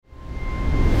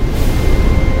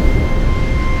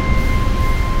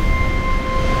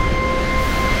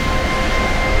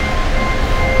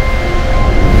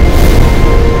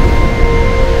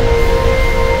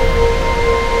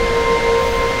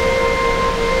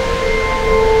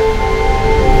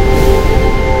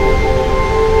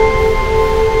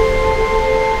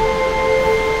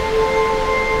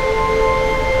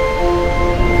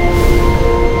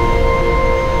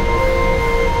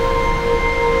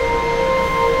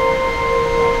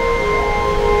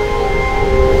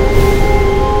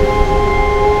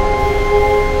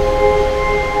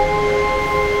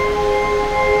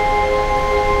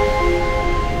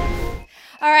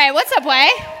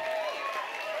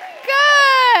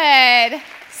good.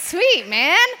 Sweet,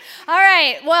 man. All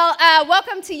right. Well,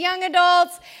 welcome to Young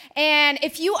Adults. And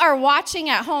if you are watching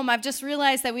at home, I've just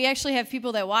realized that we actually have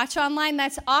people that watch online.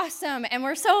 That's awesome. And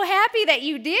we're so happy that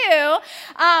you do.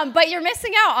 But you're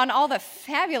missing out on all the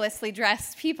fabulously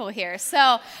dressed people here.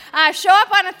 So show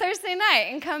up on a Thursday night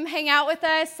and come hang out with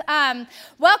us.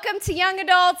 Welcome to Young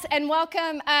Adults and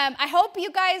welcome. I hope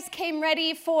you guys came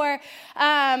ready for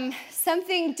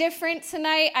something different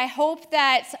tonight. I hope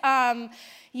that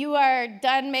you are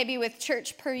done maybe with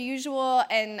church per usual,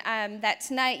 and that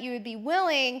tonight you would be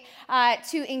willing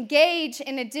to engage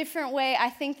in a different way. I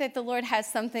think that the Lord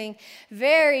has something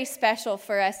very special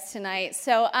for us tonight.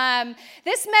 So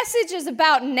this message is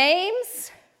about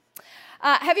names.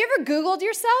 Have you ever Googled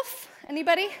yourself?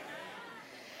 Anybody?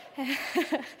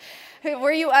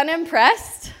 Were you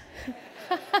unimpressed?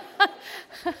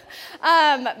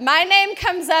 My name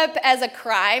comes up as a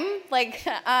crime, my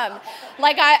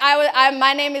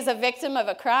name is a victim of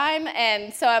a crime,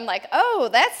 and so I'm like, oh,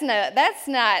 that's not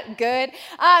good.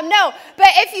 No, but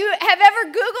if you have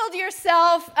ever Googled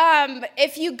yourself,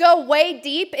 if you go way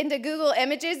deep into Google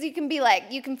Images, you can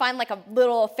find like a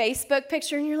little Facebook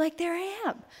picture, and you're like, there I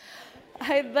am.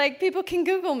 People can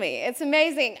Google me. It's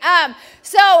amazing.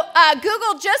 So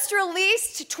Google just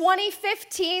released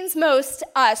 2015's most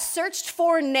searched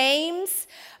for names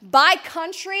by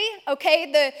country,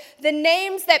 okay? The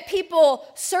names that people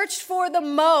searched for the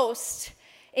most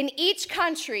in each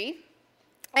country.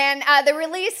 And they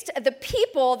released the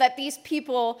people that these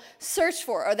people searched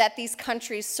for, or that these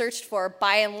countries searched for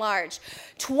by and large.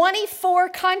 24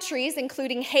 countries,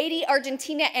 including Haiti,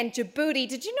 Argentina, and Djibouti.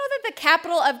 Did you know that the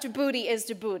capital of Djibouti is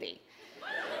Djibouti?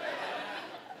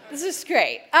 This is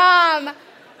great. 24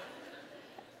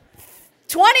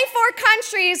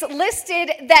 countries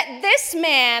listed that this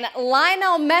man,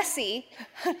 Lionel Messi,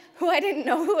 who I didn't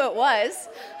know who it was.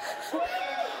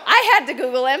 I had to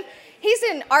Google him. He's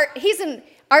an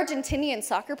Argentinian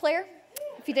soccer player,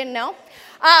 if you didn't know.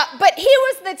 But he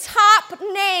was the top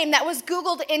name that was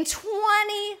Googled in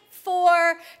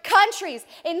 24 countries.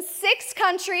 In 6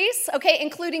 countries, okay,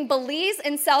 including Belize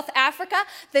and South Africa,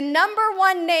 the number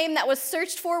one name that was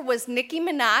searched for was Nicki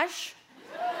Minaj.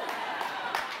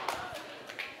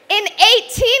 In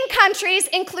 18 countries,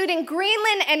 including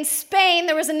Greenland and Spain,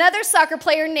 there was another soccer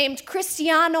player named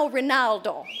Cristiano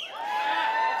Ronaldo.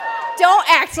 Don't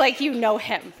act like you know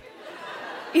him.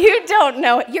 You don't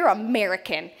know it. You're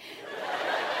American.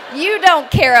 You don't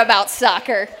care about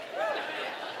soccer.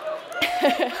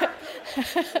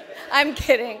 I'm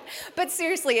kidding. But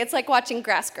seriously, it's like watching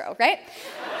grass grow, right?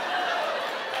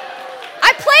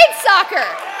 I played soccer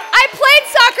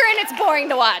and it's boring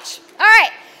to watch. All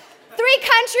right. 3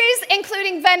 countries,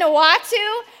 including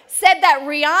Vanuatu, said that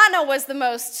Rihanna was the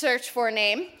most searched for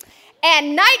name.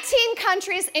 And 19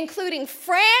 countries, including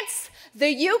France, the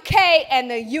UK,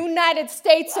 and the United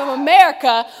States of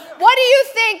America. What do you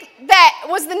think that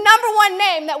was the number one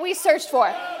name that we searched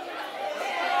for?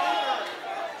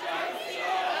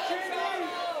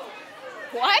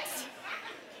 What?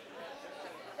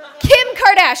 Kim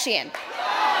Kardashian.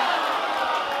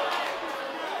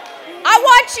 I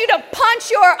want you to punch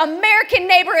your American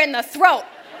neighbor in the throat.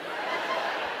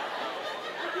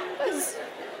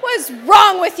 What is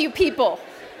wrong with you people?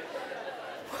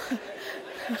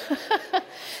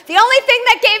 The only thing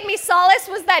that gave me solace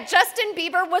was that Justin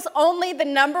Bieber was only the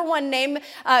number one name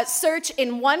search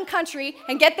in one country.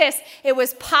 And get this, it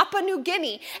was Papua New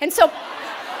Guinea. And so part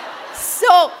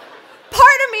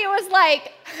of me was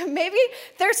like, maybe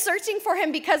they're searching for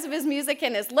him because of his music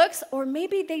and his looks, or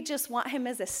maybe they just want him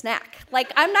as a snack.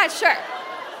 Like, I'm not sure,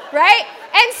 right?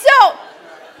 And so,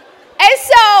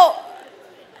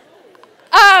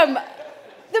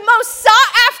 the most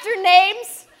sought after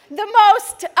names, the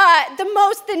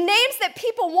names that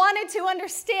people wanted to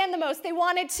understand the most, they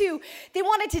wanted to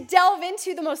delve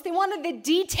into the most, they wanted the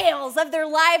details of their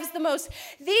lives the most.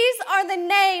 These are the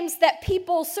names that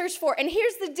people search for. And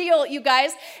here's the deal, you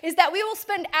guys, is that we will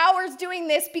spend hours doing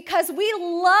this because we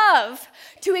love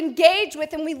to engage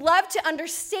with and we love to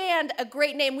understand a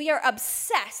great name. We are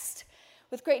obsessed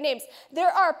with great names.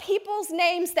 There are people's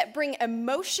names that bring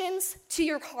emotions to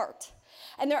your heart.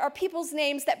 And there are people's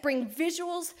names that bring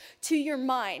visuals to your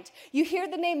mind. You hear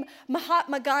the name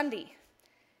Mahatma Gandhi,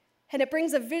 and it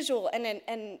brings a visual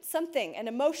and something, an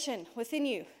emotion within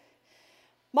you.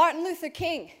 Martin Luther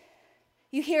King.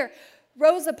 You hear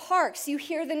Rosa Parks. You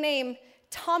hear the name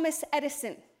Thomas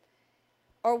Edison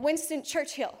or Winston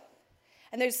Churchill.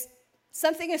 And there's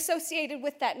something associated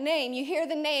with that name. You hear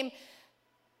the name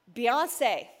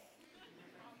Beyonce.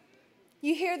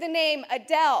 You hear the name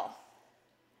Adele.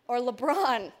 Or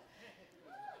LeBron.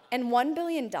 And $1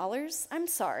 billion? I'm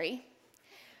sorry.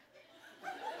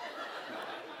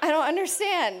 I don't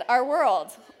understand our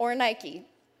world or Nike.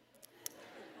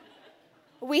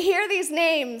 We hear these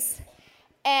names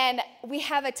and we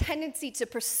have a tendency to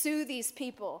pursue these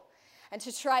people and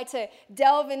to try to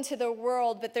delve into their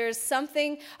world, but there's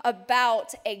something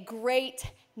about a great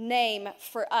name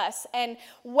for us. And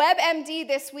WebMD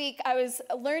this week, I was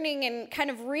learning and kind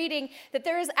of reading that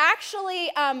there is actually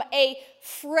a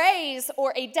phrase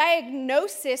or a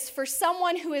diagnosis for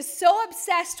someone who is so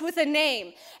obsessed with a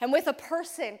name and with a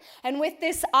person and with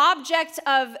this object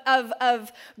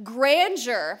of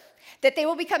grandeur that they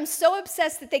will become so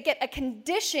obsessed that they get a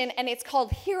condition, and it's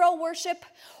called hero worship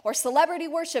or celebrity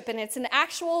worship, and it's an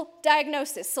actual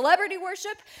diagnosis. Celebrity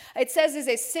worship, it says, is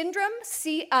a syndrome,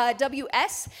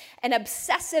 CWS, an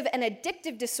obsessive and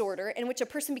addictive disorder in which a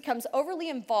person becomes overly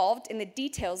involved in the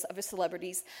details of a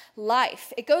celebrity's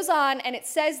life. It goes on, and it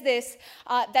says this,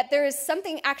 that there is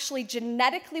something actually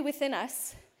genetically within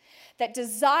us that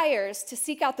desires to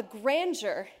seek out the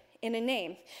grandeur in a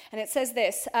name. And it says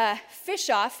this,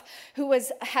 Fishoff, who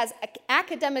has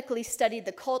academically studied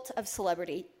the cult of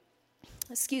celebrity,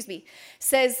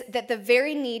 says that the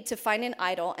very need to find an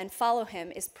idol and follow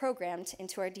him is programmed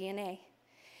into our DNA.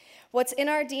 What's in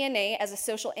our DNA as a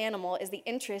social animal is the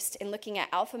interest in looking at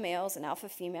alpha males and alpha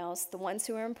females, the ones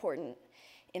who are important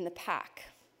in the pack.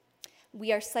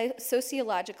 We are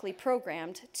sociologically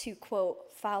programmed to,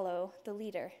 quote, follow the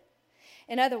leader.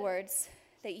 In other words,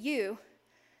 that you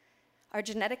are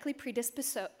genetically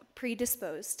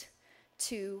predisposed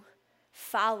to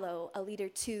follow a leader,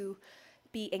 to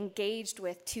be engaged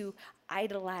with, to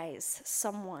idolize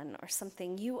someone or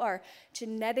something. You are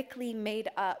genetically made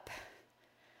up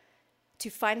to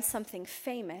find something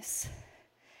famous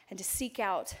and to seek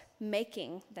out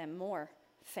making them more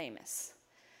famous,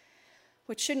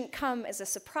 which shouldn't come as a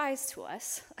surprise to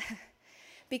us.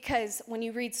 Because when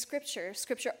you read Scripture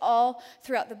all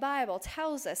throughout the Bible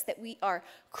tells us that we are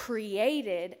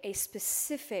created a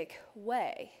specific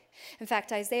way. In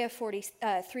fact, Isaiah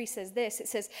 43 says this. It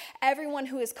says, everyone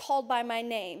who is called by my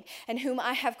name and whom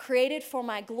I have created for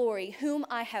my glory, whom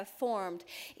I have formed,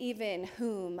 even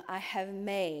whom I have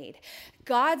made.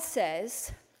 God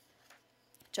says,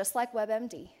 just like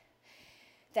WebMD,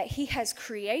 that he has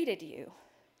created you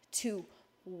to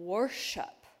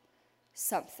worship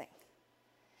something.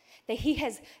 That he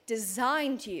has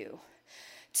designed you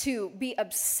to be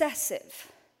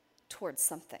obsessive towards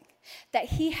something. That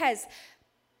he has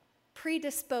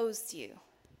predisposed you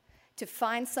to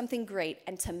find something great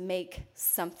and to make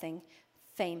something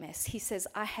famous. He says,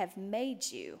 I have made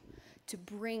you to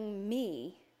bring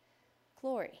me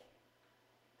glory.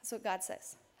 That's what God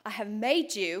says. I have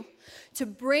made you to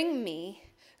bring me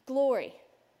glory.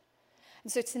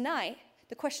 And so tonight,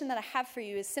 the question that I have for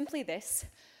you is simply this.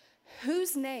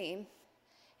 Whose name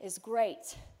is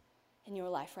great in your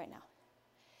life right now?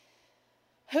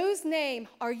 Whose name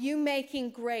are you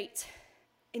making great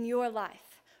in your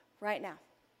life right now?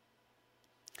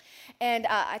 And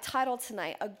I titled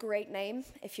tonight, A Great Name,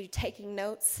 if you're taking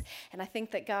notes. And I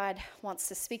think that God wants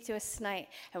to speak to us tonight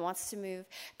and wants to move.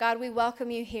 God, we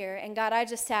welcome you here. And God, I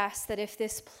just ask that if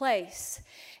this place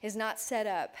is not set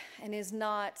up and is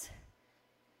not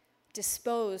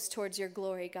disposed towards your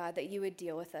glory, God, that you would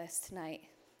deal with us tonight.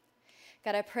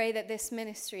 God, I pray that this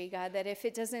ministry, God, that if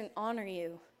it doesn't honor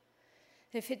you,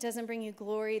 if it doesn't bring you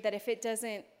glory, that if it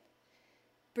doesn't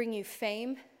bring you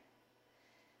fame,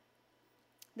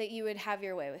 that you would have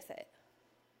your way with it.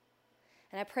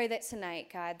 And I pray that tonight,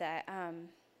 God, that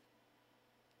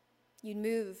you'd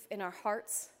move in our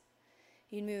hearts,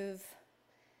 you'd move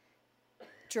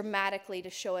dramatically to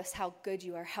show us how good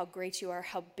you are, how great you are,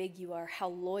 how big you are, how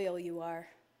loyal you are.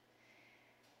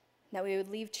 That we would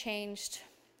leave changed,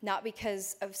 not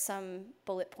because of some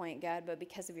bullet point, God, but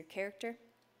because of your character.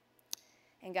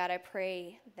 And God, I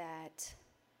pray that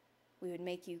we would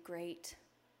make you great.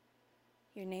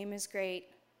 Your name is great.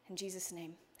 In Jesus'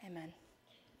 name, amen.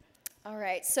 All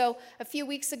right, so a few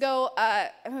weeks ago,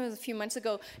 it was a few months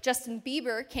ago, Justin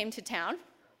Bieber came to town.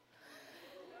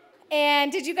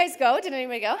 And did you guys go? Did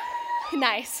anybody go?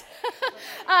 Nice.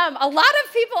 A lot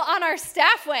of people on our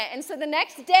staff went. And so the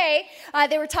next day,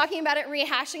 they were talking about it,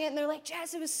 rehashing it. And they're like,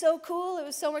 Jess, it was so cool. It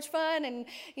was so much fun. And,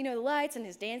 you know, the lights and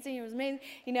his dancing, it was amazing.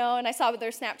 You know, and I saw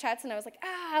their Snapchats, and I was like,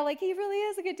 like, he really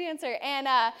is a good dancer. And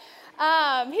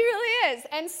he really is.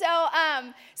 And so,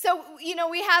 you know,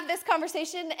 we have this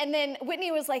conversation. And then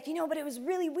Whitney was like, you know, but it was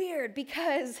really weird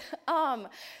because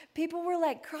people were,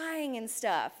 like, crying and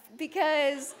stuff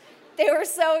because they were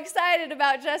so excited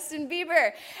about Justin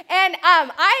Bieber. And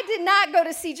I did not go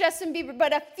to see Justin Bieber,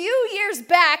 but a few years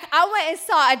back, I went and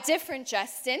saw a different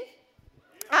Justin.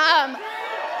 I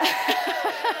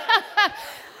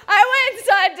went and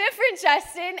saw a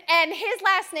Justin, and his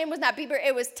last name was not Bieber,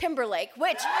 it was Timberlake,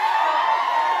 which, can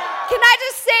I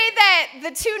just say that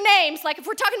the two names, like if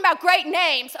we're talking about great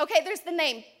names, okay, there's the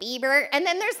name Bieber, and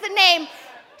then there's the name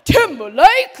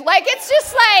Timberlake. Like, it's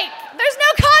just like, there's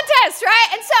no contest, right?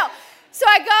 And so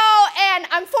I go, and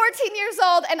I'm 14 years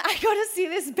old, and I go to see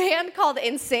this band called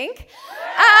NSYNC.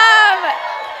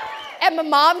 And my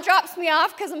mom drops me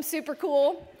off because I'm super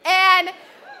cool. And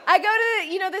I go to,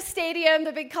 the stadium,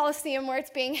 the big Coliseum where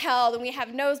it's being held, and we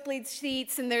have nosebleed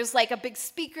seats, and there's like a big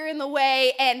speaker in the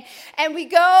way, and we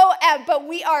go, but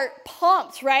we are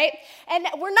pumped, right? And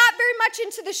we're not very much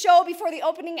into the show before the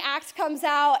opening act comes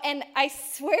out, and I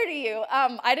swear to you,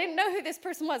 I didn't know who this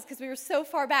person was because we were so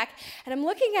far back, and I'm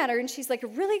looking at her, and she's like a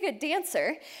really good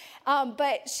dancer,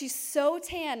 but she's so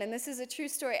tan, and this is a true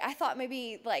story. I thought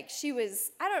maybe like she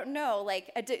was, I don't know, like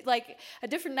a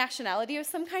different nationality of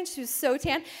some kind. She was so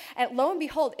tan, and lo and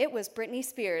behold, it was Britney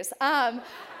Spears. But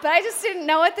I just didn't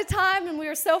know at the time, and we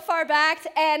were so far back,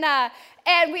 and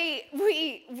we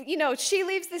she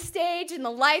leaves the stage, and the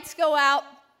lights go out.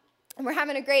 And we're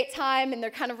having a great time, and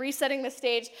they're kind of resetting the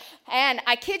stage. And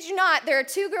I kid you not, there are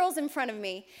two girls in front of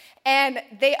me, and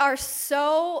they are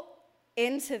so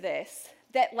into this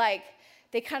that, like,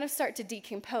 they kind of start to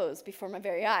decompose before my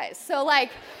very eyes. So,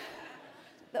 like,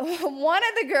 one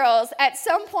of the girls at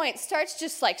some point starts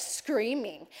just, like,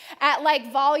 screaming at,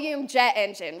 like, volume jet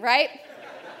engine, right?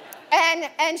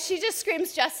 And she just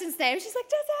screams Justin's name. She's like,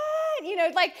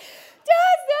 Justin, like,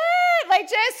 Justin, like,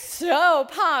 just so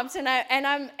pumped,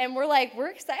 and we're like, we're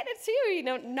excited too,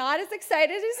 not as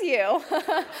excited as you,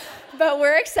 but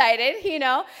we're excited,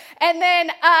 and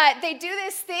then they do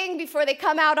this thing before they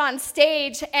come out on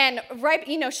stage, and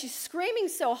she's screaming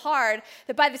so hard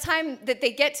that by the time that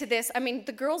they get to this, I mean,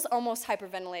 the girl's almost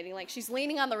hyperventilating, like she's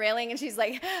leaning on the railing, and she's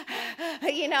like,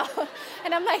 and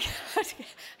I'm like,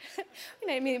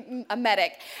 a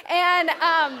medic, and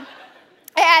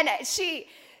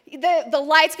the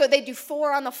lights go, they do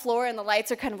 4 on the floor, and the lights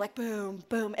are kind of like boom,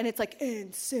 boom, and it's like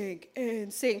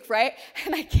NSYNC, right?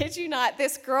 And I kid you not,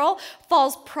 this girl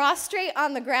falls prostrate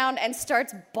on the ground and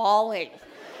starts bawling.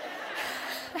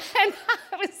 And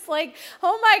I was like,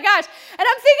 oh my gosh. And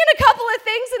I'm thinking a couple of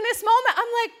things in this moment.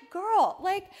 I'm like, girl,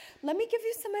 like, let me give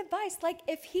you some advice. Like,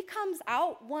 if he comes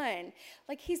out one,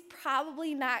 like, he's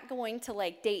probably not going to,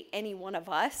 like, date any one of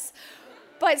us.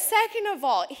 But second of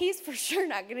all, he's for sure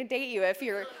not going to date you if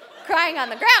you're crying on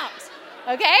the ground,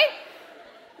 okay?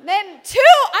 Then 2,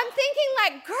 I'm thinking,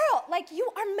 like, girl, like, you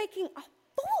are making a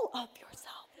fool of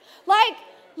yourself. Like,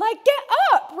 get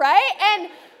up, right?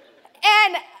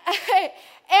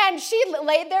 And she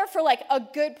laid there for, like, a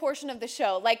good portion of the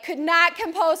show, like, could not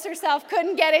compose herself,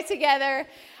 couldn't get it together,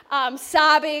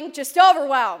 sobbing, just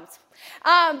overwhelmed.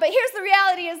 But here's the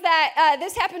reality is that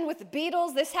this happened with the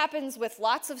Beatles, this happens with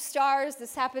lots of stars,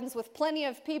 this happens with plenty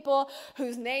of people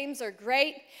whose names are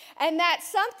great, and that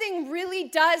something really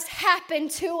does happen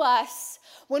to us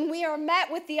when we are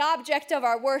met with the object of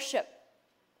our worship.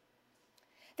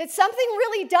 That something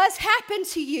really does happen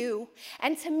to you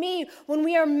and to me when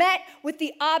we are met with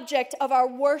the object of our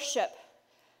worship.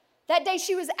 That day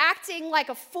she was acting like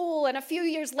a fool, and a few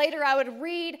years later I would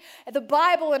read the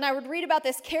Bible and I would read about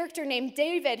this character named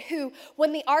David who,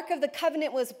 when the Ark of the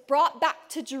Covenant was brought back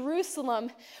to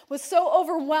Jerusalem, was so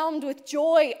overwhelmed with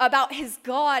joy about his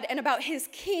God and about his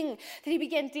king that he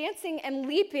began dancing and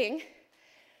leaping.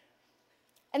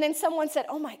 And then someone said,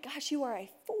 "Oh my gosh, you are a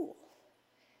fool."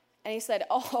 And he said,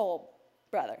 "Oh,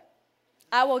 brother,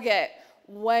 I will get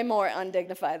way more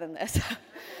undignified than this."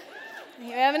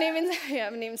 You haven't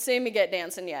even seen me get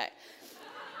dancing yet,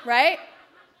 right?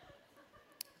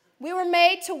 We were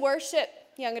made to worship,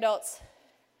 young adults.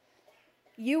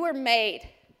 You were made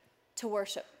to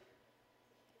worship.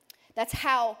 That's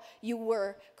how you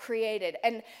were created.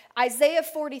 And Isaiah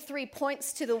 43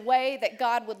 points to the way that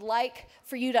God would like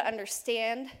for you to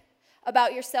understand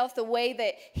about yourself, the way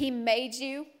that he made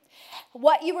you.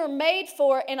 What you were made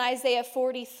for in Isaiah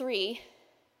 43,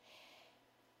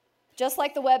 just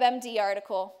like the WebMD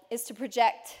article, is to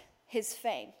project his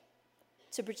fame.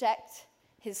 To project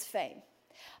his fame.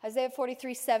 Isaiah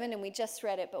 43:7, and we just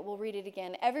read it, but we'll read it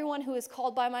again. "Everyone who is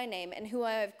called by my name and who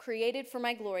I have created for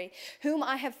my glory, whom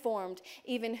I have formed,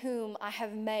 even whom I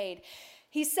have made."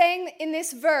 He's saying in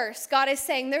this verse, God is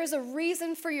saying there's a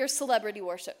reason for your celebrity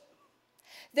worship.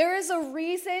 There is a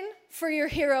reason for your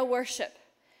hero worship.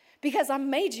 Because I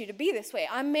made you to be this way.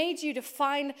 I made you to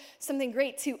find something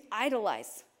great, to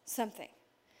idolize something.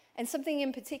 And something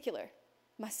in particular,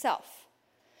 myself.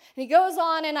 And he goes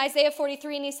on in Isaiah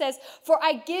 43 and he says, For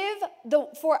I give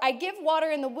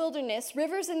water in the wilderness,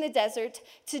 rivers in the desert,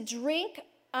 to drink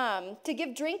to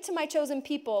give drink to my chosen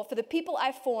people, for the people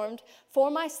I formed for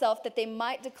myself, that they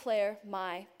might declare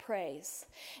my praise.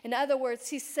 In other words,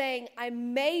 he's saying, I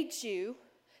made you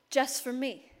just for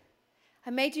me. I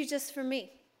made you just for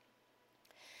me.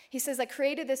 He says, I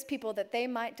created this people that they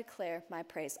might declare my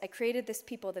praise. I created this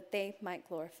people that they might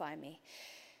glorify me.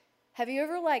 Have you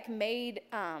ever made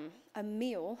a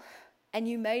meal and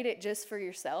you made it just for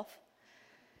yourself?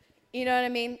 You know what I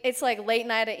mean? It's like late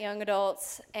night at Young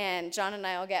Adults, and John and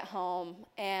I will get home,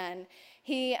 and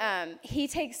he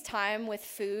takes time with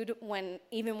food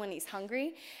even when he's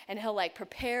hungry, and he'll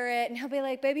prepare it, and he'll be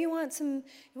like, baby, you want some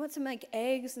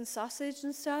eggs and sausage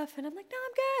and stuff? And I'm like, no,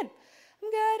 I'm good.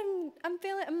 I'm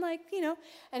feeling,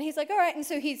 and he's like, all right. And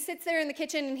so he sits there in the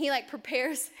kitchen and he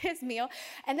prepares his meal,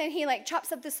 and then he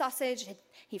chops up the sausage and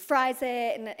he fries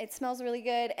it, and it smells really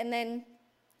good. And then,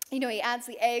 he adds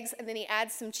the eggs, and then he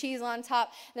adds some cheese on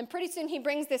top. And then pretty soon he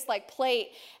brings this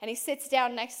plate, and he sits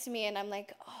down next to me, and I'm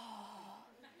like, oh.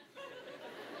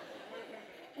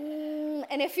 And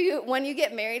when you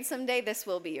get married someday, this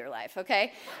will be your life,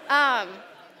 okay? And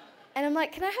I'm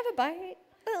like, can I have a bite?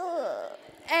 Ugh.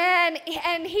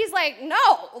 And he's like,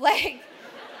 no,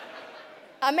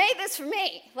 I made this for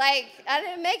me. I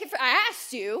didn't make it I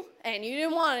asked you, and you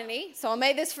didn't want any, so I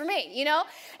made this for me,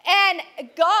 And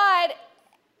God,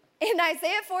 in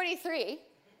Isaiah 43,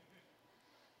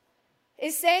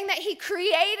 is saying that he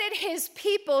created his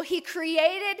people. He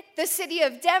created the city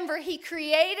of Denver. He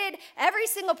created every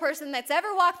single person that's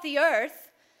ever walked the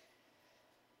earth,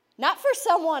 not for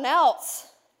someone else,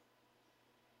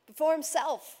 but for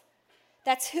himself.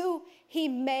 That's who he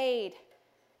made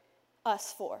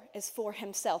us for, is for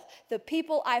himself. The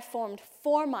people I formed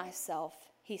for myself,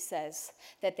 he says,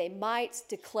 that they might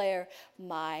declare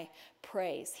my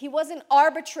praise. He wasn't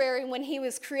arbitrary when he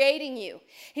was creating you.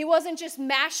 He wasn't just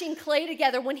mashing clay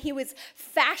together when he was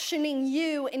fashioning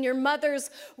you in your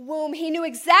mother's womb. He knew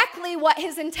exactly what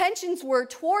his intentions were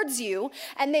towards you,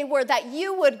 and they were that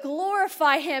you would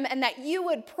glorify him and that you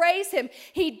would praise him.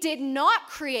 He did not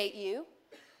create you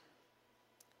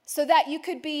so that you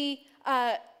could be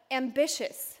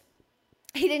ambitious.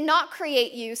 He did not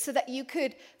create you so that you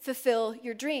could fulfill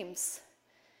your dreams.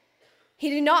 He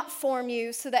did not form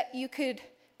you so that you could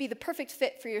be the perfect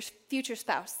fit for your future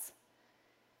spouse.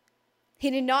 He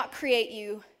did not create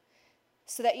you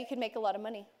so that you could make a lot of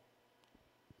money.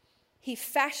 He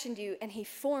fashioned you and he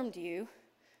formed you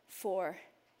for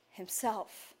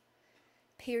himself.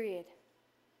 Period.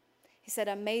 He said,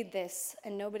 I made this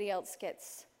and nobody else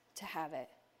gets to have it.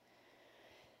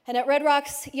 And at Red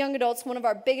Rocks Young Adults, one of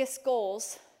our biggest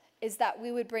goals is that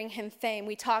we would bring him fame.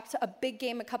 We talked a big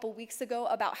game a couple weeks ago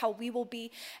about how we will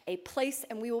be a place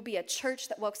and we will be a church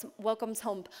that welcomes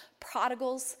home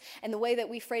prodigals. And the way that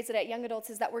we phrase it at Young Adults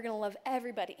is that we're going to love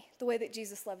everybody the way that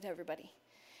Jesus loved everybody.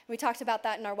 We talked about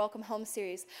that in our Welcome Home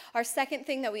series. Our second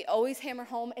thing that we always hammer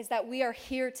home is that we are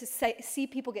here to see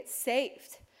people get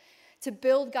saved, to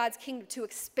build God's kingdom, to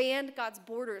expand God's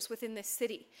borders within this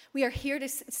city. We are here to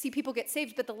see people get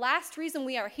saved. But the last reason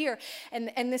we are here,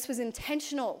 and this was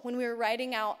intentional when we were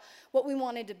writing out what we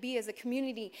wanted to be as a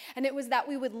community, and it was that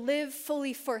we would live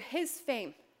fully for his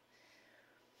fame.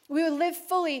 We would live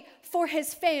fully for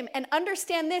his fame. And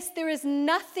understand this, there is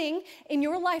nothing in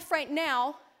your life right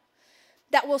now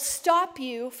that will stop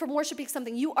you from worshiping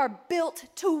something. You are built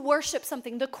to worship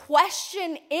something. The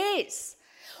question is,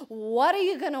 what are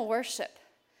you going to worship?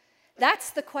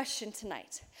 That's the question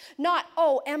tonight. Not,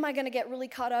 oh, am I going to get really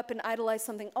caught up and idolize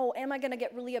something? Oh, am I going to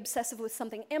get really obsessive with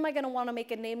something? Am I going to want to make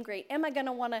a name great? Am I going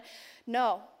to want to?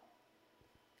 No.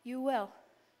 You will.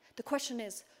 The question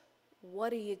is,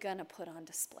 what are you going to put on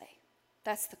display?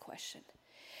 That's the question.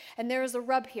 And there is a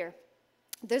rub here.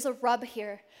 There's a rub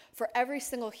here for every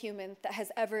single human that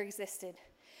has ever existed.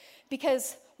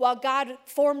 Because while God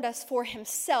formed us for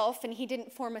himself, and he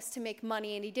didn't form us to make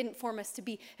money, and he didn't form us to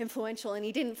be influential, and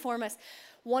he didn't form us,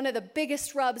 one of the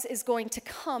biggest rubs is going to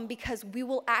come because we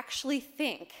will actually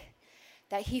think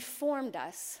that he formed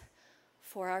us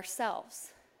for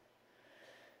ourselves.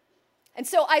 And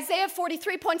so Isaiah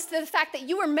 43 points to the fact that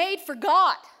you were made for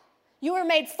God. You were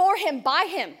made for him, by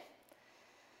him.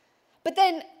 But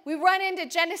then we run into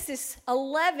Genesis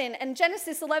 11, and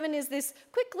Genesis 11 is this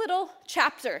quick little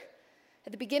chapter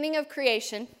at the beginning of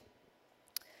creation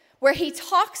where he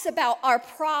talks about our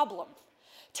problem.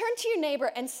 Turn to your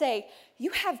neighbor and say,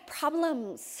 you have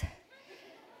problems.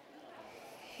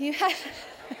 You have...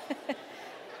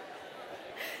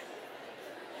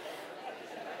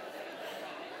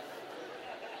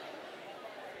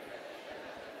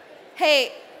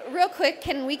 Hey, real quick,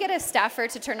 can we get a staffer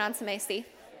to turn on some AC?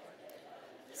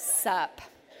 Sup.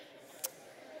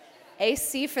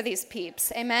 AC for these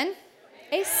peeps. Amen?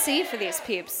 AC for these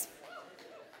peeps.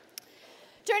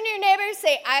 Turn to your neighbor and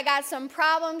say, I got some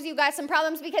problems, you got some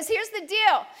problems, because here's the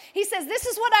deal. He says, this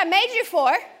is what I made you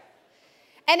for.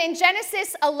 And in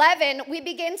Genesis 11, we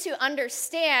begin to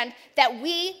understand that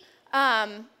we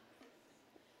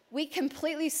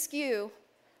completely skew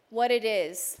what it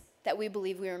is that we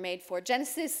believe we were made for.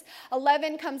 Genesis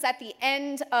 11 comes at the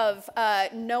end of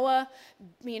Noah,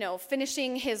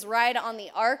 finishing his ride on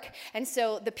the ark. And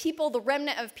so the people, the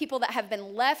remnant of people that have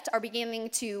been left are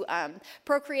beginning to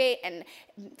procreate and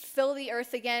fill the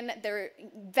earth again. They're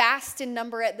vast in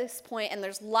number at this point, and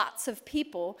there's lots of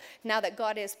people now that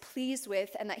God is pleased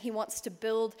with and that he wants to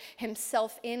build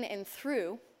himself in and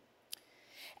through.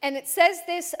 And it says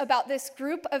this about this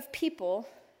group of people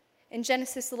in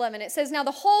Genesis 11. It says, now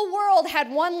the whole world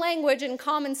had one language in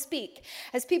common speak.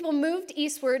 As people moved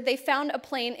eastward, they found a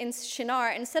plain in Shinar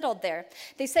and settled there.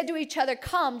 They said to each other,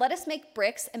 come, let us make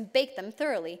bricks and bake them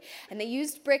thoroughly. And they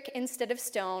used brick instead of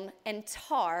stone and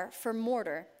tar for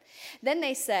mortar. Then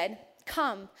they said,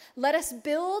 come, let us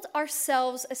build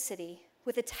ourselves a city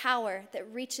with a tower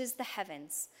that reaches the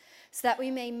heavens, so that we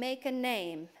may make a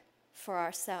name for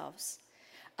ourselves.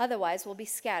 Otherwise, we'll be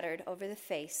scattered over the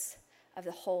face of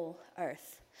the whole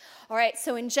earth. All right,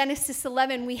 so in Genesis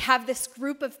 11, we have this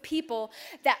group of people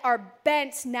that are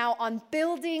bent now on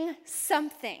building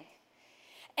something.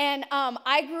 And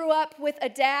I grew up with a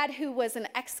dad who was an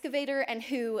excavator and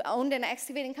who owned an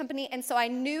excavating company, and so I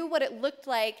knew what it looked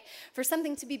like for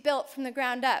something to be built from the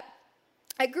ground up.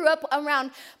 I grew up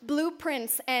around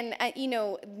blueprints and,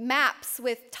 maps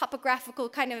with topographical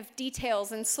kind of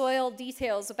details and soil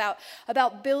details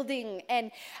about building.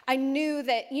 And I knew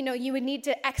that, you would need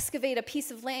to excavate a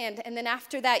piece of land. And then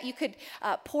after that, you could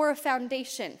pour a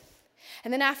foundation.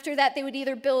 And then after that, they would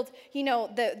either build,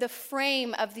 the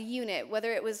frame of the unit,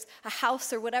 whether it was a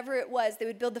house or whatever it was. They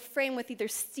would build the frame with either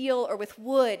steel or with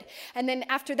wood. And then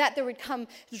after that, there would come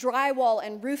drywall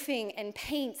and roofing and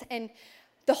paint. And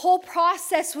the whole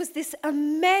process was this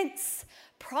immense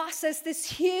process, this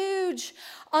huge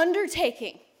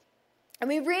undertaking. And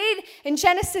we read in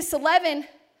Genesis 11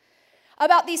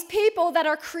 about these people that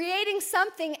are creating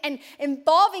something and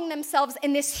involving themselves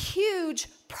in this huge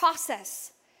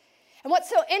process. And what's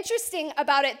so interesting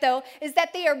about it, though, is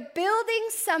that they are building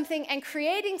something and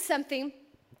creating something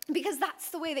because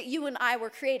that's the way that you and I were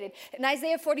created. In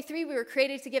Isaiah 43, we were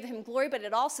created to give him glory, but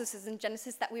it also says in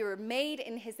Genesis that we were made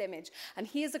in his image, and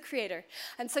he is a creator.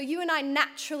 And so you and I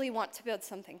naturally want to build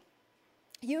something.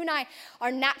 You and I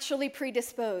are naturally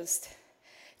predisposed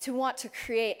to want to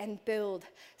create and build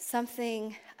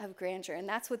something of grandeur, and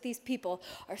that's what these people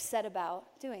are set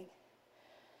about doing.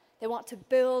 They want to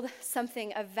build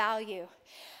something of value.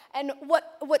 And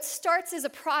what starts as a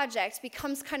project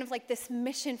becomes kind of like this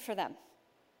mission for them.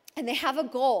 And they have a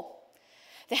goal.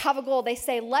 They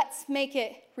say, let's make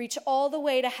it reach all the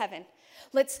way to heaven.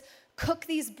 Let's cook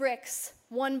these bricks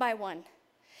one by one.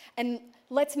 And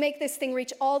let's make this thing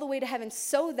reach all the way to heaven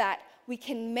so that we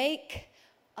can make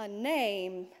a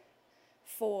name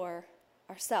for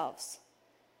ourselves.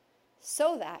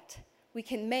 So that we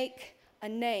can make a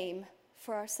name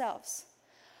for ourselves.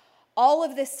 All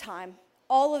of this time,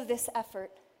 all of this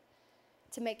effort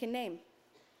to make a name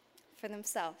for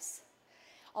themselves.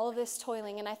 All of this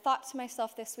toiling. And I thought to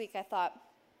myself this week,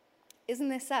 isn't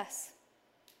this us?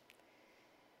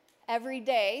 Every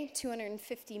day,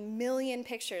 250 million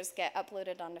pictures get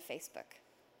uploaded onto Facebook.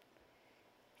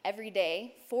 Every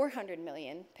day, 400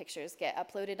 million pictures get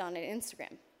uploaded onto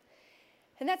Instagram.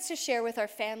 And that's to share with our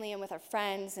family and with our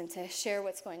friends and to share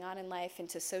what's going on in life and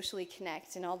to socially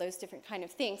connect and all those different kind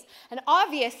of things. And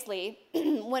obviously,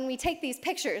 when we take these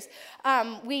pictures,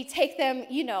 we take them,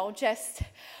 just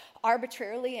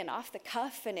arbitrarily and off the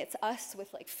cuff, and it's us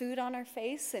with like food on our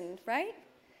face, and right?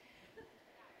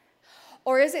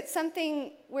 Or is it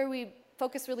something where we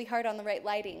focus really hard on the right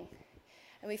lighting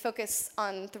and we focus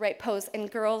on the right pose? And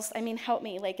girls, help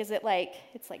me, is it like,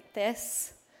 it's like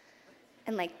this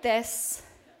and like this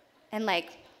and like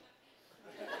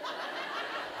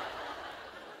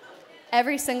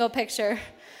every single picture?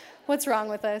 What's wrong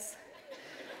with us?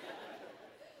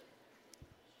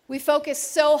 We focus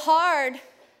so hard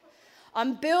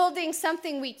on building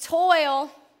something, we toil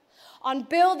on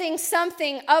building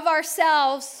something of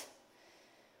ourselves.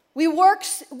 We work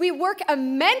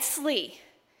immensely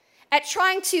at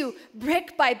trying to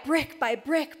brick by brick by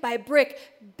brick by brick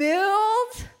build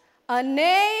a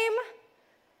name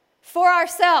for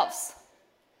ourselves.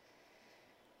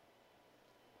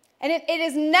 And it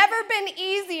has never been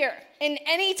easier in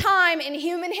any time in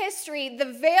human history.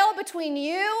 The veil between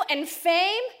you and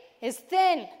fame is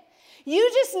thin. You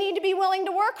just need to be willing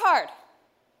to work hard.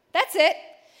 That's it.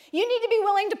 You need to be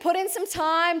willing to put in some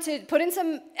time, to put in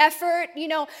some effort.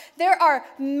 There are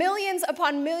millions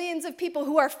upon millions of people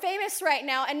who are famous right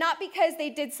now, and not because they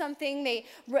did something, they,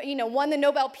 won the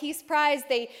Nobel Peace Prize,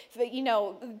 they,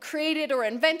 created or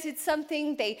invented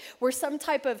something, they were some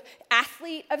type of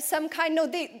athlete of some kind.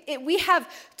 No, we have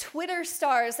Twitter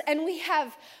stars, and we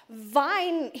have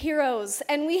Vine heroes,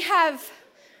 and we have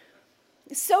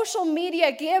social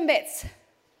media gambits.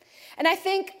 And I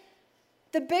think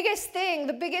the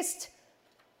biggest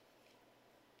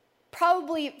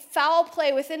probably foul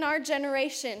play within our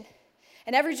generation,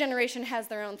 and every generation has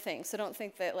their own thing, so don't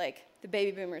think that the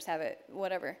baby boomers have it,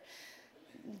 whatever.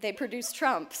 They produced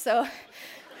Trump, so,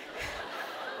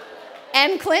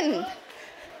 and Clinton.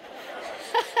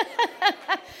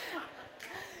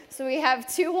 So we have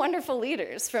two wonderful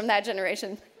leaders from that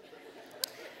generation.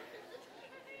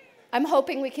 I'm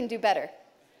hoping we can do better.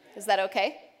 Is that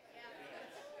okay?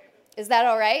 Is that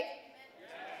all right?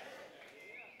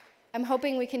 I'm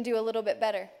hoping we can do a little bit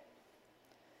better.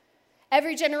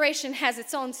 Every generation has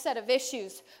its own set of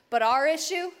issues, but our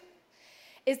issue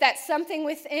is that something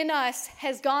within us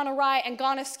has gone awry and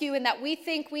gone askew, and that we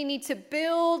think we need to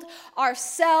build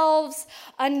ourselves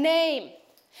a name.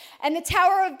 And the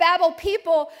Tower of Babel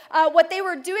people, what they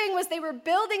were doing was they were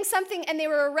building something and they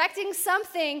were erecting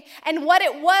something, and what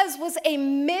it was a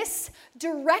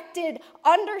misdirected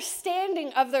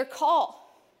understanding of their call.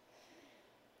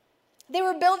 They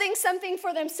were building something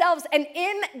for themselves, and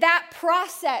in that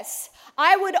process,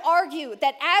 I would argue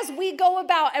that as we go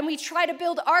about and we try to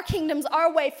build our kingdoms our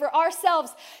way for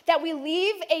ourselves, that we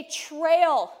leave a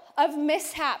trail of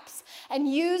mishaps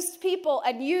and used people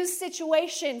and used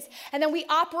situations, and then we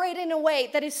operate in a way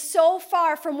that is so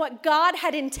far from what God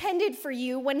had intended for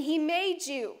you when he made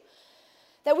you,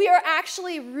 that we are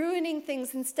actually ruining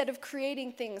things instead of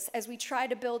creating things as we try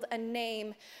to build a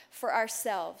name for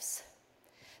ourselves.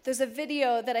 There's a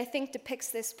video that I think depicts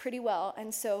this pretty well,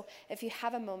 and so if you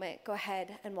have a moment, go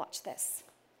ahead and watch this.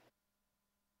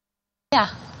 Yeah.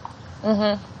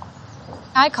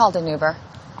 I called an Uber.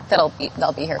 They'll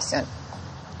be here soon.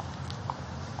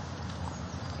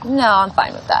 No, I'm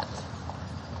fine with that.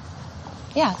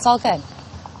 Yeah, it's all good.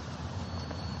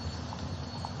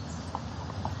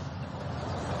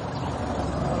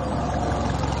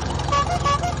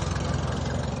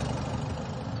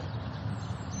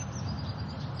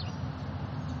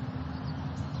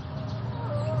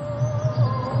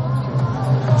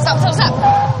 Stop.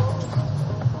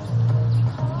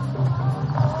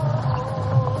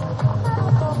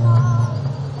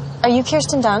 Are you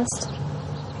Kirsten Dunst?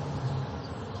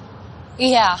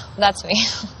 Yeah, that's me.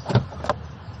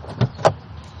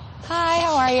 Hi,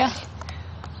 how are you?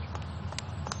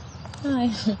 Hi.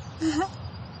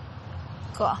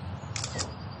 Cool.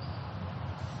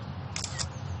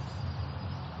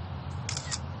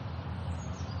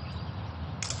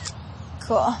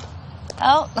 Cool.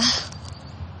 Oh.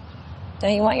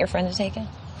 Don't you want your friend to take it?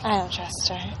 I don't trust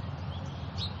her.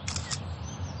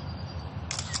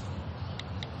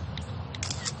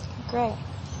 Great.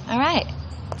 All right.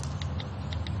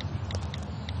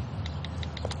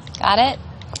 Got it?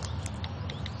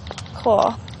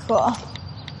 Cool. Do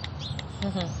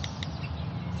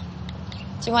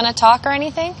you want to talk or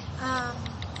anything?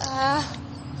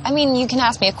 I mean, you can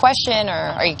ask me a question, or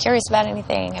are you curious about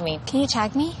anything? I mean... Can you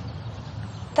tag me?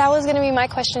 That was going to be my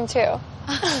question, too.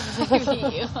 You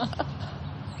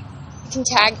can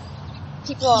tag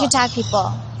people. You can tag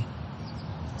people.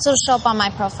 So it'll show up on my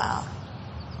profile.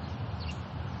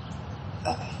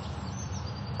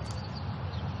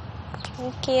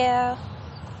 Thank you.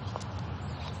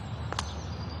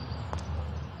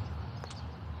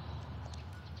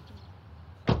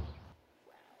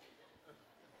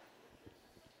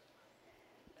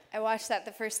 I watched that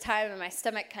the first time and my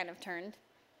stomach kind of turned.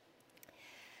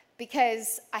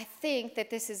 Because I think that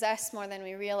this is us more than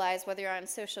we realize, whether you're on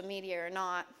social media or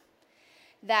not,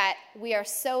 that we are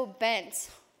so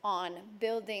bent on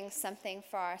building something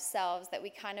for ourselves that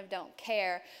we kind of don't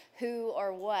care who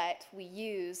or what we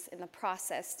use in the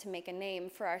process to make a name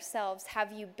for ourselves.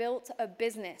 Have you built a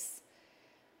business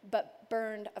but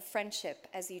burned a friendship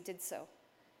as you did so?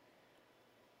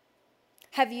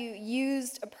 Have you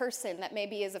used a person that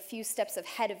maybe is a few steps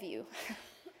ahead of you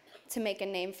to make a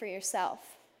name for yourself?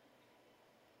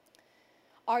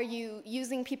 Are you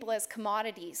using people as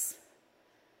commodities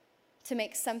to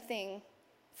make something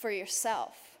for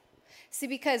yourself? See,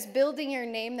 because building your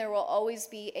name, there will always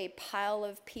be a pile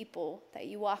of people that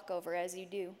you walk over as you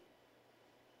do.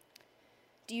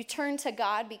 Do you turn to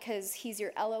God because he's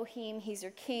your Elohim, he's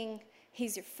your king,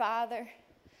 he's your father?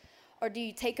 Or do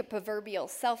you take a proverbial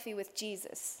selfie with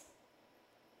Jesus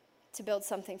to build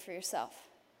something for yourself?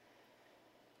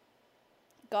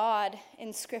 God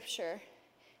in Scripture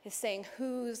is saying,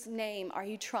 whose name are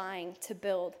you trying to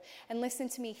build? And listen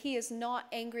to me, he is not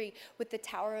angry with the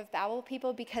Tower of Babel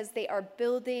people because they are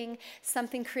building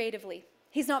something creatively.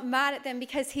 He's not mad at them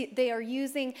because they are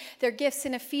using their gifts.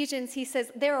 In Ephesians, he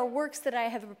says, there are works that I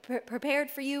have prepared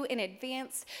for you in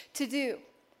advance to do,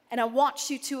 and I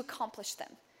want you to accomplish them.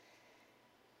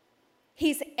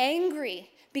 He's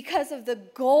angry because of the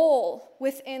goal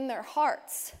within their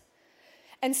hearts.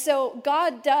 And so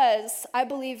God does, I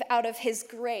believe, out of his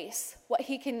grace,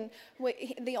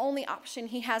 the only option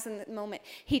he has in the moment.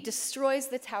 He destroys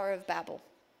the Tower of Babel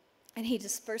and he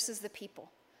disperses the people,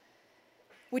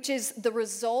 which is the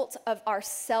result of our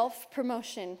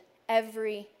self-promotion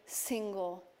every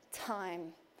single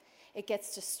time. It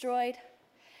gets destroyed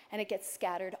and it gets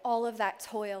scattered. All of that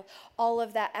toil, all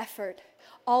of that effort,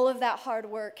 all of that hard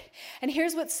work. And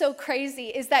here's what's so crazy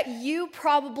is that you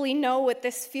probably know what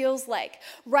this feels like.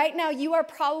 Right now, you are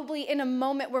probably in a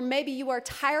moment where maybe you are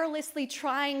tirelessly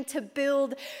trying to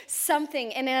build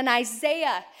something. And in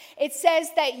Isaiah, it says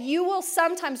that we will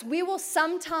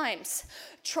sometimes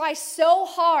try so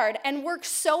hard and work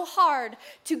so hard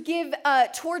to give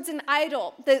towards an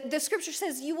idol. The scripture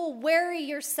says you will weary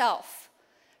yourself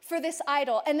for this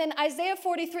idol. And then Isaiah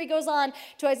 43 goes on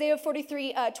to Isaiah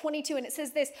 43, 22, and it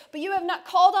says this, but you have not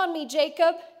called on me,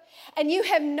 Jacob, and you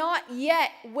have not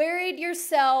yet wearied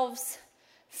yourselves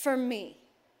for me.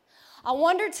 I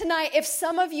wonder tonight if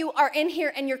some of you are in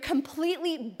here and you're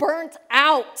completely burnt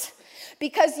out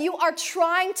because you are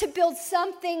trying to build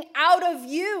something out of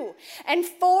you and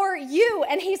for you.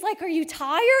 And he's like, are you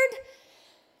tired?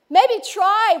 Maybe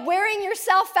try wearing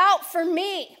yourself out for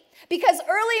me. Because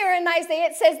earlier in Isaiah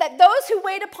it says that those who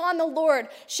wait upon the Lord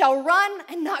shall run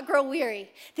and not grow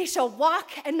weary. They shall walk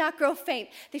and not grow faint.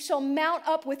 They shall mount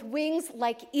up with wings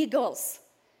like eagles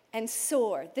and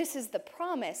soar. This is the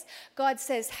promise. God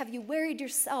says, have you wearied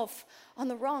yourself on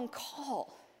the wrong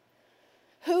call?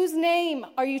 Whose name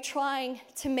are you trying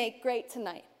to make great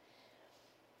tonight?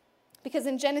 Because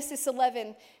in Genesis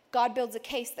 11, God builds a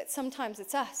case that sometimes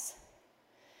it's us.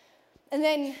 And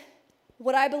then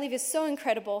what I believe is so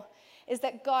incredible is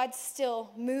that God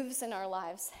still moves in our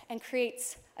lives and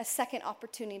creates a second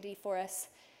opportunity for us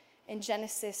in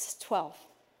Genesis 12.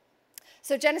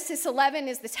 So Genesis 11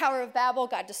 is the Tower of Babel.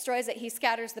 God destroys it. He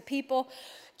scatters the people.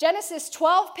 Genesis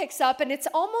 12 picks up, and it's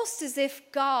almost as if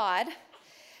God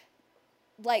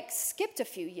skipped a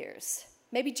few years,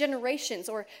 maybe generations,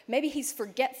 or maybe he's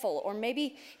forgetful, or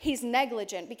maybe he's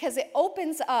negligent, because it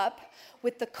opens up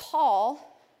with the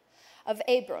call of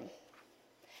Abram.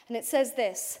 And it says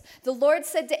this, the Lord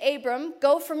said to Abram,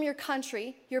 go from your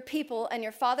country, your people, and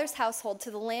your father's household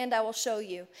to the land I will show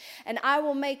you. And I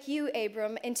will make you,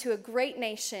 Abram, into a great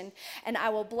nation, and I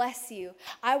will bless you.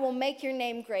 I will make your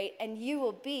name great, and you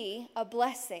will be a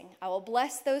blessing. I will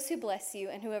bless those who bless you,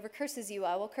 and whoever curses you,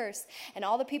 I will curse. And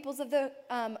all the peoples of the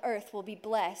earth will be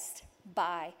blessed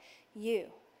by you.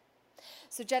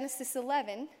 So Genesis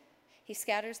 11, he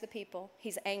scatters the people.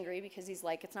 He's angry because he's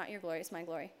like, it's not your glory, it's my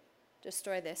glory.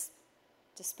 Destroy this,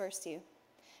 disperse you.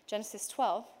 Genesis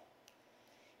 12,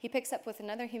 he picks up with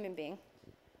another human being,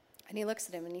 and he looks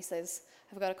at him and he says,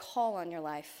 I've got a call on your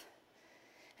life.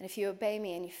 And if you obey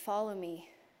me and you follow me,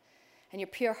 and you're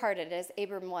pure-hearted as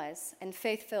Abram was, and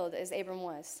faith-filled as Abram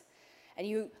was, and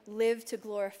you live to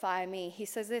glorify me, he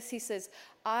says this, he says,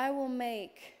 I will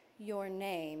make your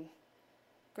name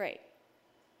great.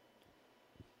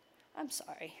 I'm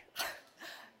sorry.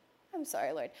 I'm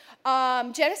sorry, Lord.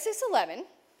 Genesis 11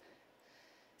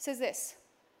 says this,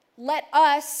 let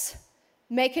us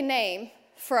make a name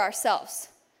for ourselves.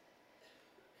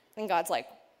 And God's like,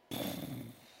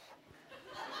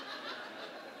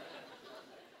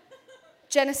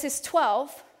 Genesis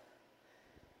 12,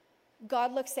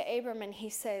 God looks at Abram and he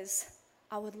says,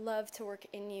 I would love to work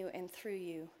in you and through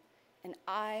you, and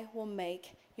I will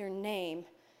make your name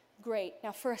great.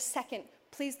 Now for a second,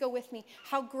 please go with me.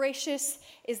 How gracious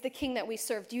is the King that we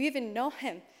serve? Do you even know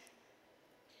him?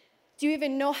 Do you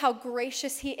even know how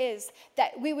gracious he is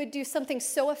that we would do something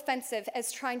so offensive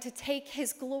as trying to take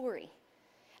his glory,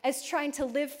 as trying to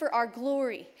live for our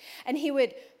glory? And he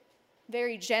would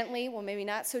very gently, well, maybe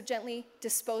not so gently,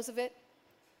 dispose of it.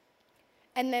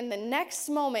 And then the next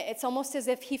moment, it's almost as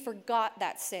if he forgot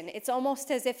that sin. It's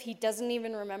almost as if he doesn't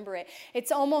even remember it.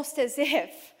 It's almost as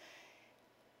if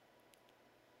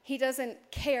he doesn't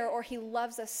care, or he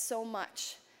loves us so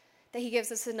much that he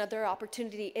gives us another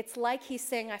opportunity. It's like he's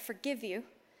saying, I forgive you,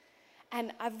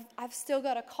 and I've still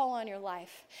got a call on your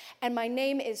life. And my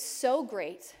name is so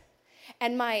great,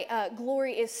 And my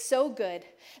glory is so good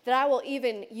that I will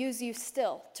even use you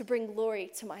still to bring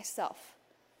glory to myself.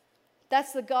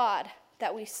 That's the God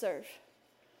that we serve.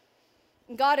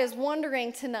 God is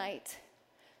wondering tonight,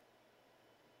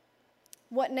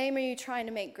 what name are you trying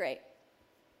to make great?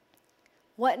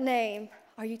 What name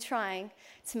are you trying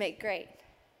to make great?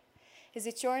 Is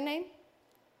it your name?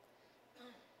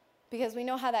 Because we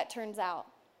know how that turns out.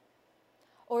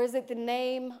 Or is it the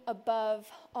name above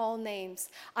all names?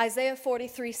 Isaiah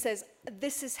 43 says,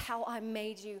 this is how I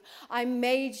made you. I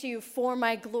made you for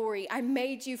my glory. I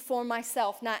made you for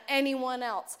myself, not anyone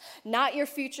else, not your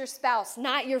future spouse,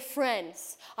 not your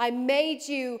friends. I made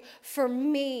you for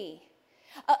me.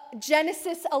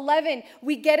 Genesis 11,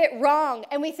 we get it wrong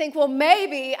and we think, well,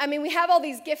 maybe, we have all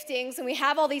these giftings and we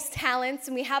have all these talents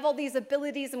and we have all these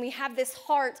abilities and we have this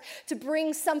heart to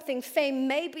bring something fame.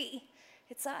 Maybe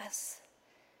it's us.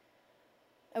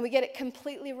 And we get it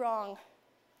completely wrong.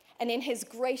 And in his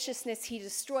graciousness, he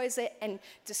destroys it and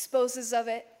disposes of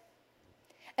it.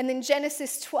 And then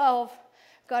Genesis 12,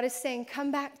 God is saying, come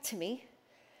back to me.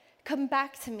 Come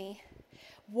back to me.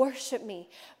 Worship me.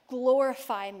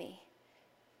 Glorify me.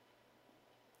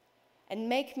 And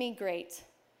make me great.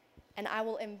 And I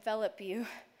will envelop you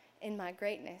in my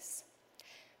greatness.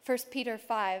 1 Peter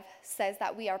 5 says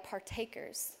that we are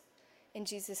partakers in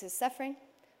Jesus' suffering,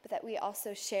 but that we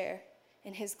also share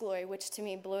in his glory, which to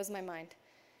me blows my mind.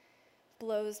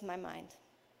 Blows my mind.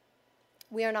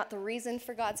 We are not the reason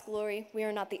for God's glory. We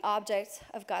are not the object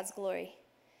of God's glory.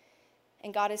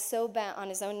 And God is so bent on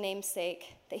his own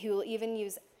namesake that he will even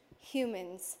use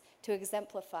humans to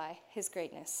exemplify his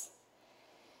greatness.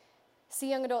 See,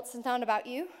 young adults, it's not about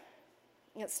you.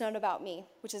 It's not about me,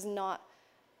 which is not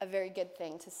a very good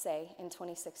thing to say in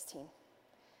 2016.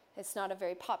 It's not a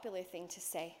very popular thing to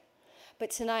say. But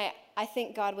tonight, I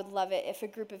think God would love it if a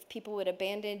group of people would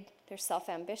abandon their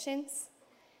self-ambitions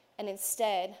and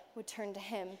instead would turn to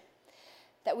him.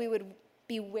 That we would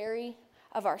be wary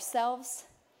of ourselves,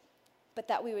 but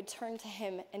that we would turn to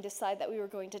him and decide that we were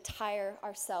going to tire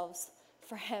ourselves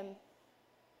for him.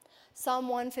 Psalm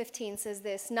 115 says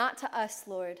this, not to us,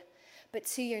 Lord, but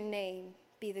to your name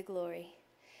be the glory,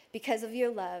 because of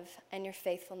your love and your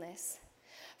faithfulness.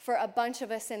 For a bunch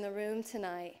of us in the room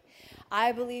tonight,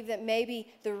 I believe that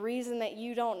maybe the reason that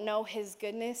you don't know his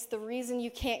goodness, the reason you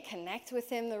can't connect with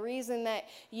him, the reason that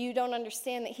you don't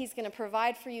understand that he's going to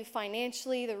provide for you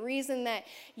financially, the reason that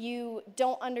you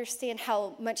don't understand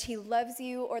how much he loves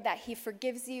you or that he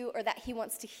forgives you or that he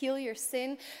wants to heal your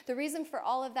sin, the reason for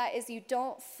all of that is you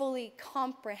don't fully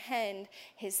comprehend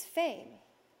his fame.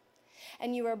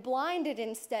 And you are blinded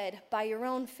instead by your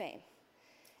own fame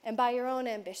and by your own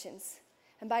ambitions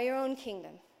and by your own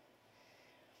kingdom.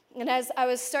 And as I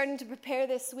was starting to prepare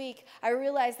this week, I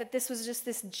realized that this was just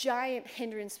this giant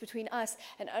hindrance between us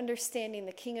and understanding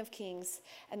the King of Kings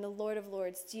and the Lord of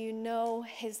Lords. Do you know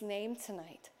his name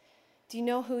tonight? Do you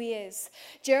know who he is?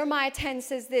 Jeremiah 10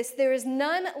 says this, there is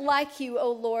none like you, O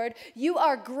Lord. You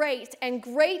are great, and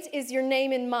great is your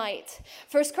name in might.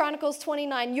 1 Chronicles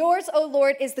 29, yours, O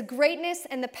Lord, is the greatness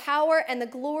and the power and the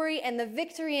glory and the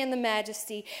victory and the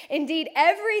majesty. Indeed,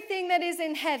 everything that is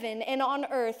in heaven and on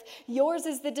earth, yours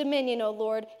is the dominion, O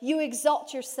Lord. You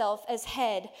exalt yourself as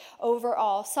head over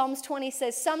all. Psalms 20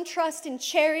 says, some trust in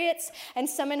chariots and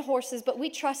some in horses, but we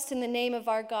trust in the name of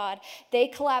our God. They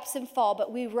collapse and fall,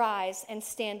 but we rise and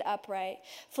stand upright.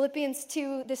 Philippians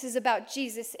 2, this is about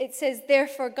Jesus. It says,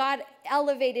 therefore God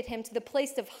elevated him to the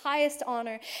place of highest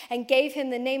honor and gave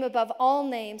him the name above all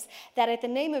names, that at the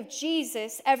name of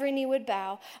Jesus every knee would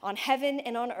bow on heaven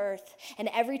and on earth, and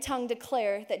every tongue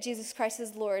declare that Jesus Christ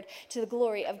is Lord, to the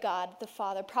glory of God the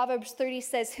Father. Proverbs 30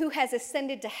 says, who has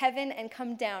ascended to heaven and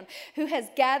come down? Who has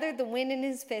gathered the wind in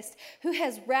his fist? Who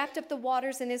has wrapped up the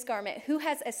waters in his garment? Who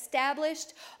has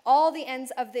established all the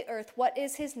ends of the earth? What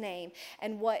is his name?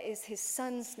 And what is his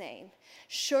son's name?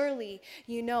 Surely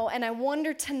you know. And I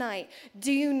wonder tonight,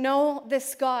 do you know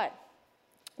this God?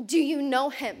 Do you know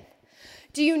him?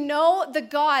 Do you know the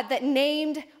God that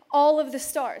named all of the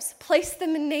stars, placed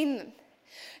them and named them?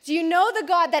 Do you know the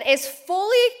God that is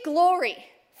fully glory,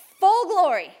 full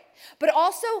glory, but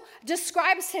also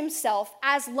describes himself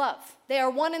as love? They are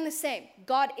one and the same.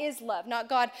 God is love, not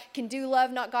God can do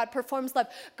love, not God performs love.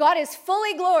 God is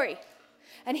fully glory.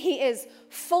 And he is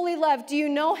fully loved. Do you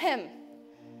know him?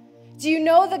 Do you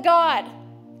know the God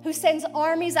who sends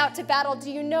armies out to battle? Do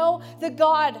you know the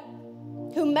God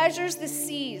who measures the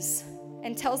seas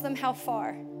and tells them how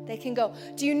far they can go?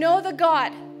 Do you know the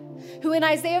God who in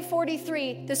Isaiah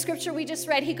 43, the scripture we just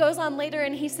read, he goes on later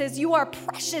and he says, you are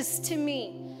precious to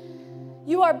me.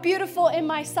 You are beautiful in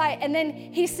my sight. And then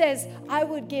he says, I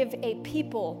would give a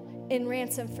people in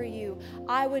ransom for you.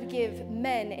 I would give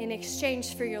men in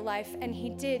exchange for your life, and he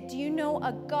did. Do you know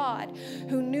a God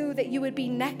who knew that you would be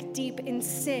neck deep in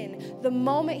sin the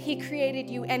moment he created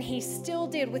you, and he still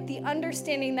did, with the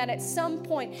understanding that at some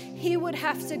point he would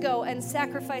have to go and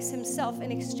sacrifice himself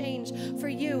in exchange for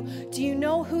you? Do you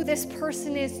know who this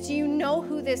person is? Do you know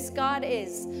who this God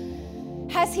is?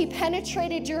 Has he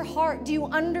penetrated your heart? Do you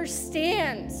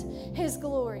understand his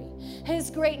glory, his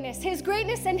greatness? His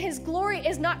greatness and his glory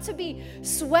is not to be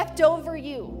swept over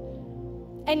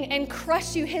you and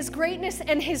crush you. His greatness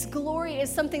and his glory is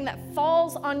something that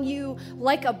falls on you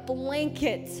like a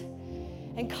blanket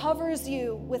and covers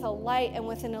you with a light and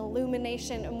with an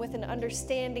illumination and with an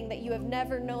understanding that you have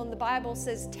never known. The Bible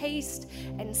says, taste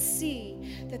and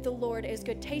see that the Lord is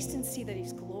good. Taste and see that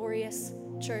he's glorious,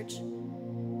 church.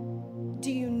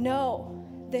 Do you know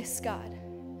this God?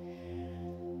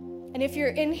 And if you're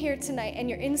in here tonight and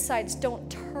your insides don't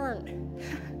turn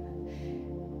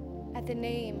at the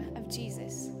name of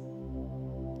Jesus,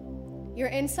 your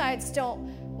insides don't,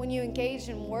 when you engage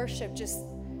in worship, just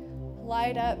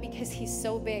light up because he's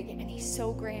so big and he's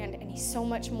so grand and he's so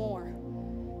much more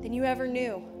than you ever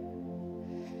knew,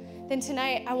 then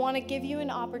tonight I want to give you an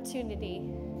opportunity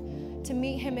to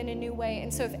meet him in a new way.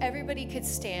 And so if everybody could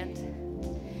stand.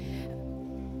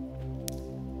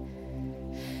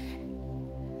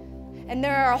 And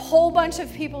there are a whole bunch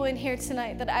of people in here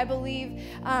tonight that I believe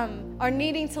are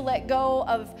needing to let go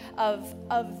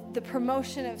of the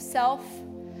promotion of self,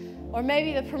 or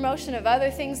maybe the promotion of other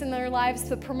things in their lives,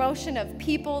 the promotion of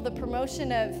people, the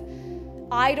promotion of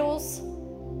idols.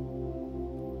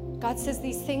 God says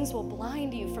these things will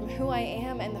blind you from who I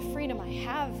am and the freedom I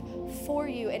have for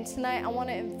you. And tonight I want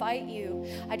to invite you.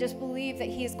 I just believe that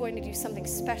he is going to do something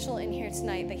special in here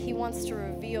tonight, that he wants to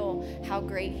reveal how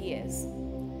great he is.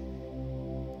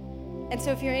 And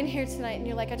so if you're in here tonight and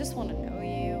you're like, I just want to know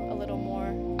you a little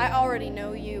more. I already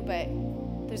know you, but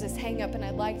there's this hang up and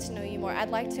I'd like to know you more. I'd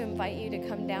like to invite you to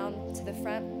come down to the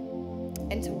front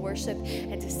and to worship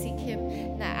and to seek him.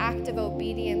 And that act of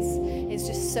obedience is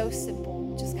just so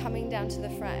simple. Just coming down to the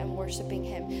front and worshiping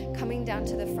him. Coming down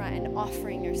to the front and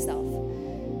offering yourself.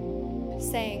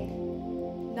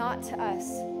 Saying, not to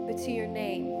us, but to your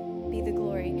name be the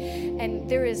glory. And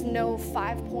there is no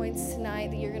 5 points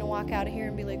tonight that you're going to walk out of here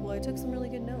and be like, well, I took some really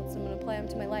good notes. I'm going to apply them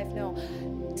to my life. No.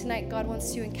 Tonight, God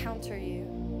wants to encounter you.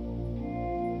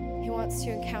 He wants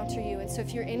to encounter you. And so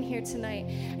if you're in here tonight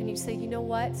and you say, you know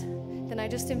what? Then I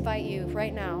just invite you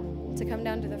right now to come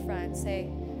down to the front and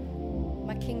say,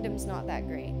 my kingdom's not that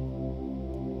great.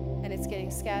 And it's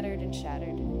getting scattered and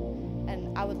shattered.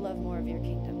 And I would love more of your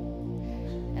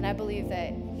kingdom. And I believe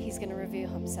that he's going to reveal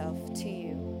himself to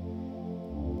you.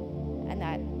 And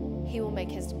that he will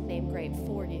make his name great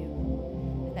for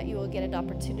you. And that you will get an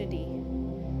opportunity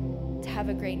to have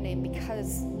a great name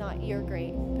because not you're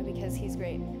great, but because he's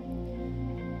great.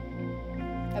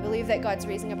 I believe that God's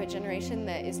raising up a generation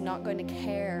that is not going to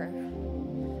care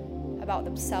about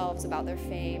themselves, about their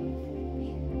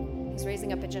fame. He's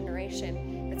raising up a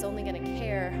generation that's only going to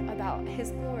care about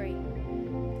his glory.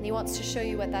 And he wants to show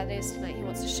you what that is tonight. He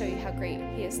wants to show you how great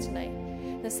he is tonight.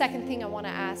 The second thing I want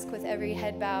to ask, with every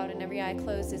head bowed and every eye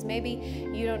closed, is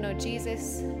maybe you don't know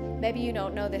Jesus. Maybe you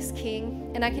don't know this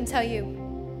King. And I can tell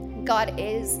you, God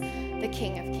is the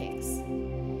King of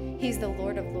Kings. He's the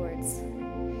Lord of Lords.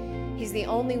 He's the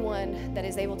only one that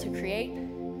is able to create.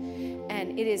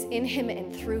 And it is in him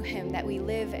and through him that we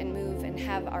live and move and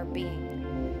have our being.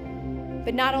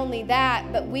 But not only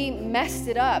that, but we messed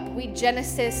it up. We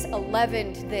Genesis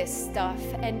 11'd this stuff.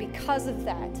 And because of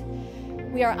that,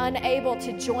 we are unable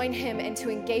to join him and to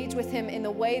engage with him in the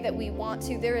way that we want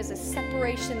to. There is a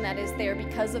separation that is there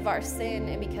because of our sin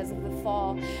and because of the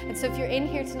fall. And so if you're in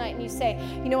here tonight and you say,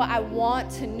 you know what, I want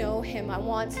to know him. I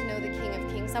want to know the King of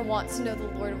Kings. I want to know the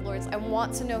Lord of Lords. I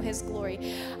want to know his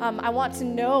glory. I want to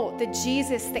know the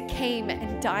Jesus that came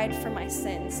and died for my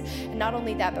sins. And not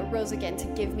only that, but rose again to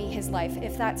give me his life.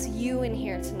 If that's you in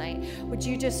here tonight, would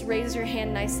you just raise your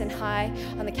hand nice and high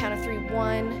on the count of 3?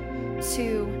 1,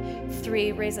 2, 3.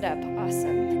 Raise it up.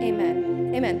 Awesome.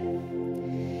 Amen. Amen.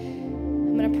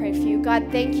 I'm going to pray for you. God,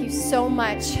 thank you so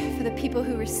much for the people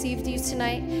who received you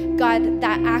tonight. God,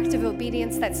 that act of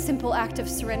obedience, that simple act of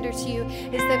surrender to you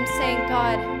is them saying,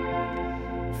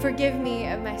 God, forgive me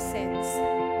of my sins.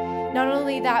 Not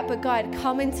only that, but God,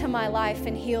 come into my life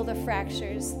and heal the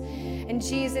fractures. And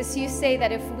Jesus, you say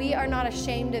that if we are not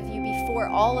ashamed of you before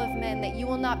all of men, that you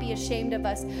will not be ashamed of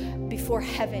us before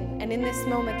heaven. And in this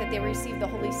moment that they receive the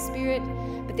Holy Spirit,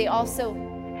 but they also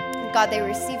God, they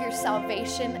receive your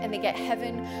salvation and they get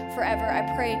heaven forever.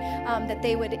 I pray that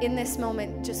they would, in this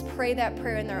moment, just pray that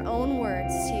prayer in their own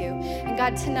words to you. And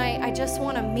God, tonight, I just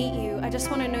want to meet you. I just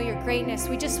want to know your greatness.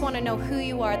 We just want to know who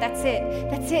you are. That's it.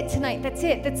 That's it tonight. That's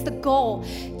it. That's the goal.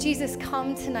 Jesus,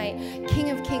 come tonight. King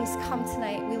of Kings, come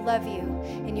tonight. We love you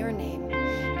in your name.